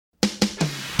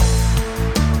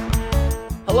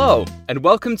Hello, and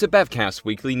welcome to Bevcast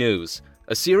Weekly News,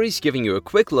 a series giving you a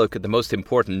quick look at the most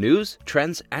important news,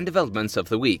 trends, and developments of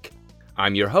the week.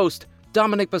 I'm your host,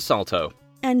 Dominic Basalto.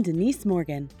 And Denise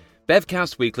Morgan.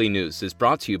 Bevcast Weekly News is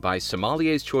brought to you by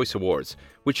Sommelier's Choice Awards,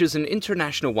 which is an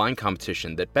international wine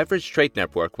competition that Beverage Trade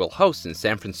Network will host in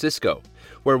San Francisco,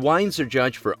 where wines are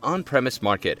judged for on-premise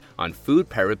market on food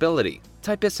pairability,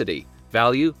 typicity,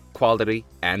 value, quality,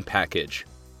 and package.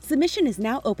 Submission is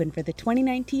now open for the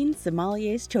 2019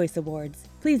 Sommelier's Choice Awards.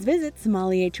 Please visit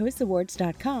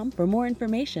sommelierchoiceawards.com for more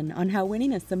information on how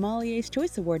winning a Sommelier's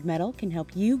Choice Award medal can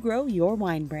help you grow your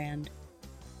wine brand.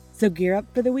 So gear up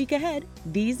for the week ahead.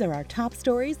 These are our top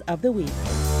stories of the week.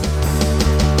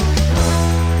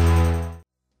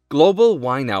 Global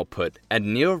wine output at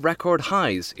near record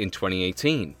highs in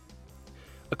 2018.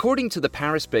 According to the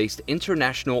Paris-based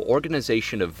International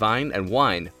Organization of Vine and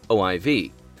Wine,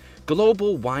 OIV,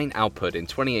 global wine output in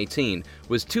 2018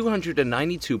 was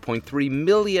 292.3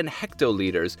 million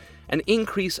hectoliters, an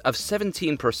increase of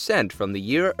 17% from the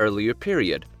year earlier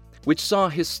period, which saw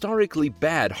historically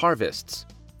bad harvests.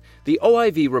 The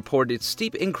OIV reported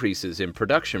steep increases in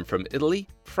production from Italy,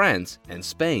 France, and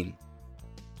Spain.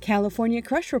 California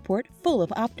Crush Report full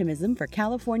of optimism for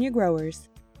California growers.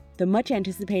 The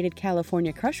much-anticipated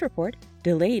California Crush Report,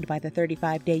 delayed by the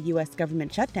 35-day U.S.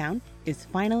 government shutdown, is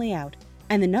finally out,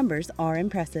 and the numbers are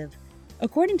impressive.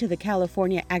 According to the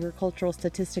California Agricultural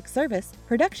Statistics Service,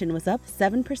 production was up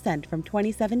 7% from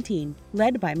 2017,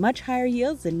 led by much higher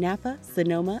yields in Napa,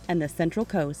 Sonoma, and the Central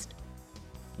Coast.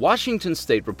 Washington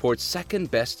State reports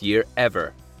second-best year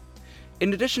ever.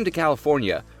 In addition to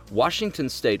California, Washington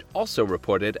State also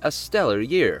reported a stellar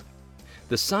year.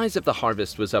 The size of the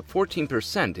harvest was up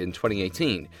 14% in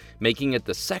 2018, making it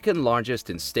the second largest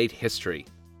in state history.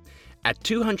 At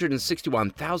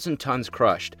 261,000 tons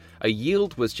crushed, a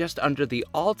yield was just under the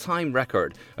all-time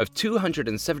record of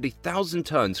 270,000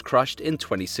 tons crushed in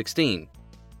 2016.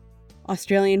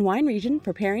 Australian wine region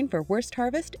preparing for worst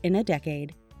harvest in a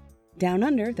decade. Down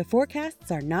under, the forecasts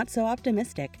are not so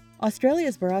optimistic.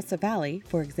 Australia's Barossa Valley,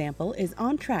 for example, is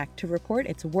on track to report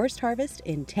its worst harvest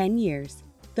in 10 years.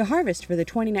 The harvest for the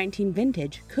 2019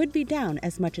 vintage could be down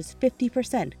as much as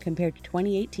 50% compared to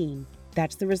 2018.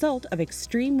 That's the result of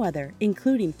extreme weather,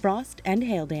 including frost and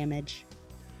hail damage.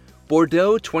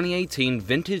 Bordeaux 2018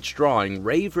 vintage drawing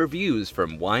rave reviews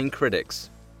from wine critics.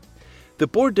 The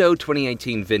Bordeaux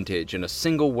 2018 vintage, in a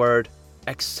single word,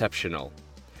 exceptional.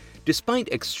 Despite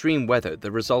extreme weather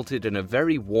that resulted in a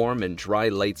very warm and dry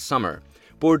late summer,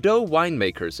 Bordeaux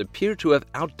winemakers appear to have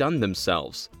outdone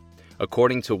themselves.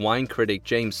 According to wine critic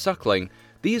James Suckling,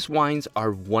 these wines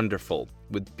are wonderful,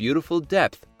 with beautiful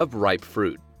depth of ripe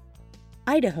fruit.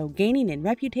 Idaho gaining in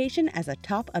reputation as a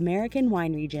top American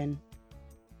wine region.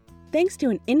 Thanks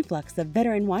to an influx of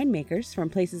veteran winemakers from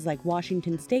places like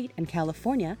Washington State and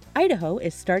California, Idaho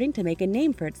is starting to make a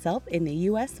name for itself in the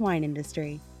U.S. wine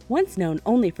industry. Once known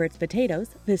only for its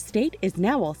potatoes, the state is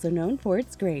now also known for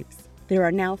its grapes. There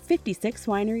are now 56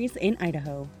 wineries in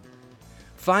Idaho.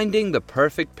 Finding the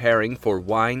perfect pairing for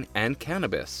wine and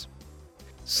cannabis.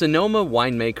 Sonoma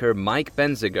winemaker Mike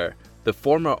Benziger, the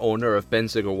former owner of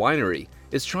Benziger Winery,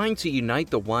 is trying to unite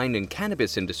the wine and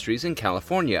cannabis industries in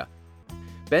California.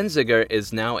 Benziger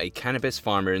is now a cannabis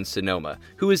farmer in Sonoma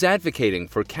who is advocating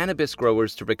for cannabis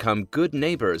growers to become good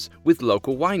neighbors with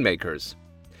local winemakers.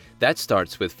 That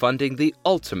starts with funding the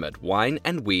ultimate wine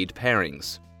and weed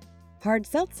pairings. Hard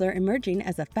seltzer emerging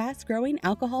as a fast-growing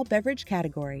alcohol beverage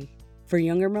category. For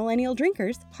younger millennial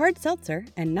drinkers, hard seltzer,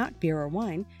 and not beer or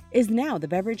wine, is now the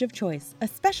beverage of choice,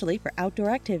 especially for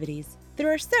outdoor activities.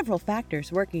 There are several factors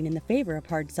working in the favor of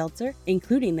hard seltzer,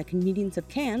 including the convenience of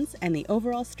cans and the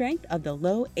overall strength of the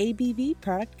low ABV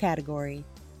product category.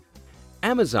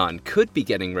 Amazon could be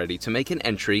getting ready to make an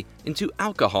entry into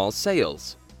alcohol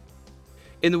sales.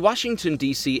 In the Washington,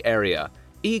 D.C. area,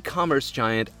 e-commerce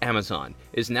giant Amazon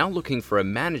is now looking for a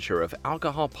manager of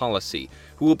alcohol policy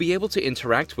who will be able to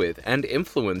interact with and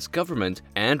influence government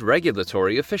and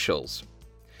regulatory officials.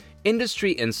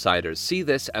 Industry insiders see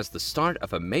this as the start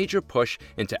of a major push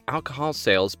into alcohol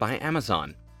sales by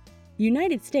Amazon.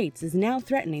 United States is now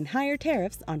threatening higher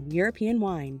tariffs on European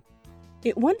wine.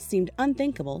 It once seemed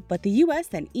unthinkable, but the U.S.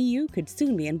 and EU could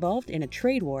soon be involved in a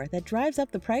trade war that drives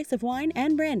up the price of wine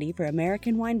and brandy for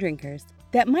American wine drinkers.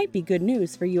 That might be good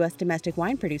news for U.S. domestic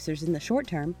wine producers in the short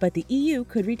term, but the EU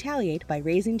could retaliate by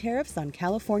raising tariffs on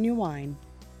California wine.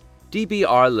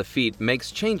 DBR Lafite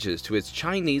makes changes to its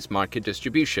Chinese market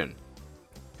distribution.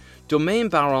 Domaine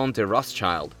Baron de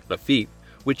Rothschild, Lafite,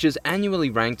 which is annually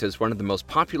ranked as one of the most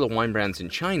popular wine brands in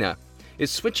China, is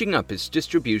switching up its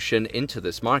distribution into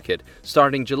this market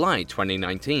starting July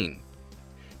 2019.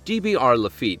 GBR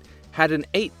Lafite had an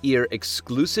 8-year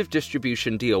exclusive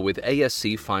distribution deal with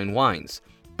ASC Fine Wines,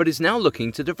 but is now looking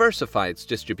to diversify its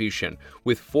distribution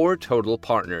with 4 total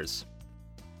partners.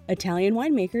 Italian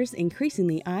winemakers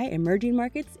increasingly eye emerging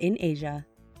markets in Asia.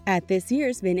 At this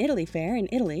year's Vin Italy Fair in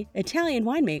Italy, Italian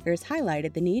winemakers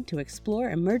highlighted the need to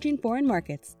explore emerging foreign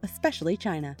markets, especially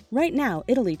China. Right now,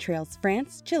 Italy trails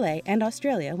France, Chile, and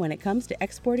Australia when it comes to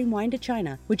exporting wine to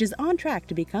China, which is on track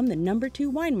to become the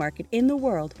 #2 wine market in the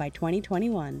world by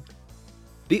 2021.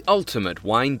 The ultimate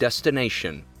wine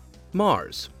destination,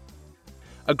 Mars.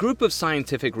 A group of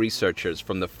scientific researchers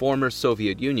from the former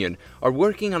Soviet Union are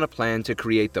working on a plan to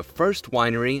create the first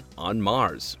winery on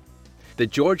Mars. The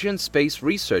Georgian Space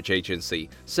Research Agency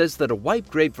says that a white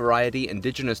grape variety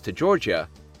indigenous to Georgia,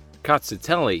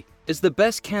 Katsiteli, is the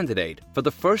best candidate for the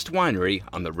first winery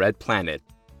on the Red Planet.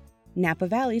 Napa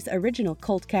Valley's original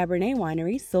Cult Cabernet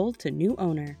winery sold to new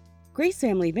owner. Grace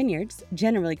Family Vineyards,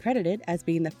 generally credited as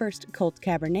being the first Cult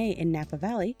Cabernet in Napa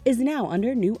Valley, is now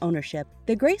under new ownership.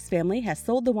 The Grace family has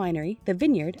sold the winery, the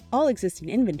vineyard, all existing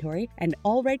inventory, and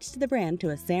all rights to the brand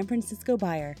to a San Francisco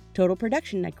buyer. Total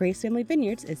production at Grace Family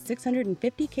Vineyards is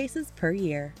 650 cases per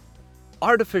year.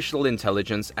 Artificial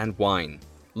intelligence and wine,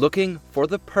 looking for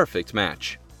the perfect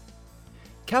match.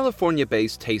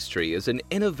 California-based Tastery is an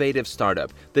innovative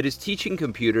startup that is teaching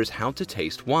computers how to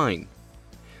taste wine.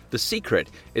 The secret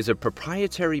is a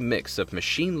proprietary mix of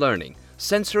machine learning,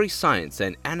 sensory science,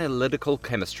 and analytical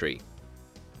chemistry.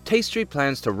 Tastery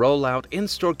plans to roll out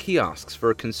in-store kiosks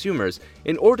for consumers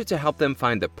in order to help them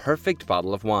find the perfect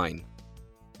bottle of wine.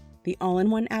 The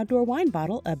all-in-one outdoor wine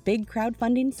bottle, a big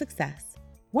crowdfunding success.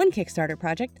 One Kickstarter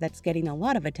project that's getting a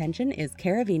lot of attention is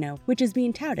Caravino, which is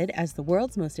being touted as the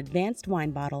world's most advanced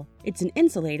wine bottle. It's an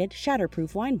insulated,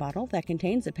 shatterproof wine bottle that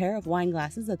contains a pair of wine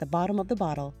glasses at the bottom of the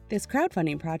bottle. This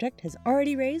crowdfunding project has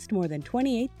already raised more than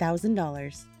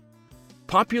 $28,000.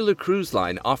 Popular cruise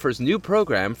line offers new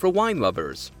program for wine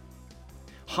lovers.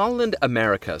 Holland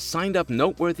America signed up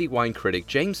noteworthy wine critic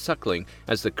James Suckling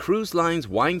as the cruise line's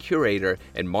wine curator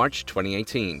in March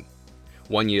 2018.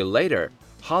 1 year later,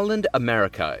 Holland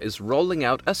America is rolling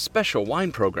out a special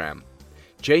wine program,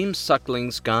 James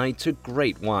Suckling's Guide to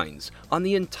Great Wines, on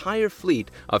the entire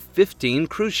fleet of 15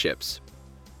 cruise ships.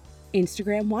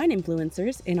 Instagram wine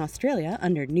influencers in Australia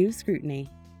under new scrutiny.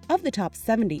 Of the top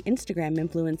 70 Instagram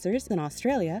influencers in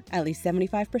Australia, at least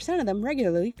 75% of them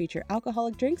regularly feature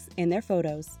alcoholic drinks in their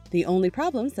photos. The only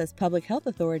problem, says public health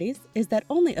authorities, is that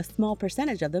only a small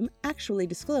percentage of them actually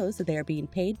disclose that they are being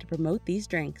paid to promote these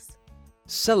drinks.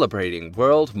 Celebrating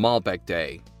World Malbec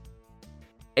Day.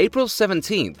 April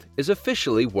 17th is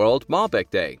officially World Malbec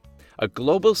Day, a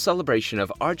global celebration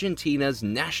of Argentina's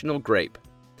national grape.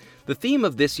 The theme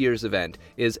of this year's event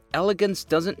is Elegance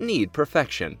Doesn't Need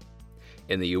Perfection.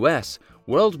 In the US,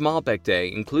 World Malbec Day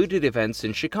included events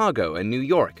in Chicago and New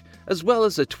York, as well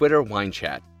as a Twitter wine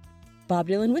chat. Bob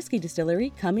Dylan Whiskey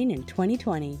Distillery coming in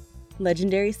 2020.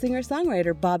 Legendary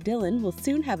singer-songwriter Bob Dylan will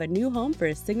soon have a new home for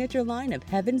his signature line of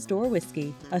Heaven's Door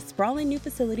whiskey, a sprawling new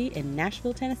facility in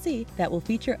Nashville, Tennessee that will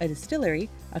feature a distillery,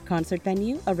 a concert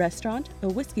venue, a restaurant, a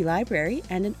whiskey library,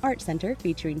 and an art center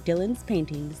featuring Dylan's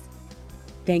paintings.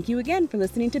 Thank you again for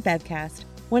listening to Bevcast.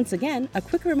 Once again, a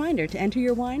quick reminder to enter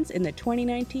your wines in the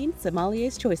 2019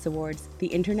 Sommelier's Choice Awards, the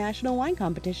international wine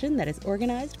competition that is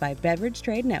organized by Beverage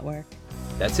Trade Network.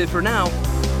 That's it for now.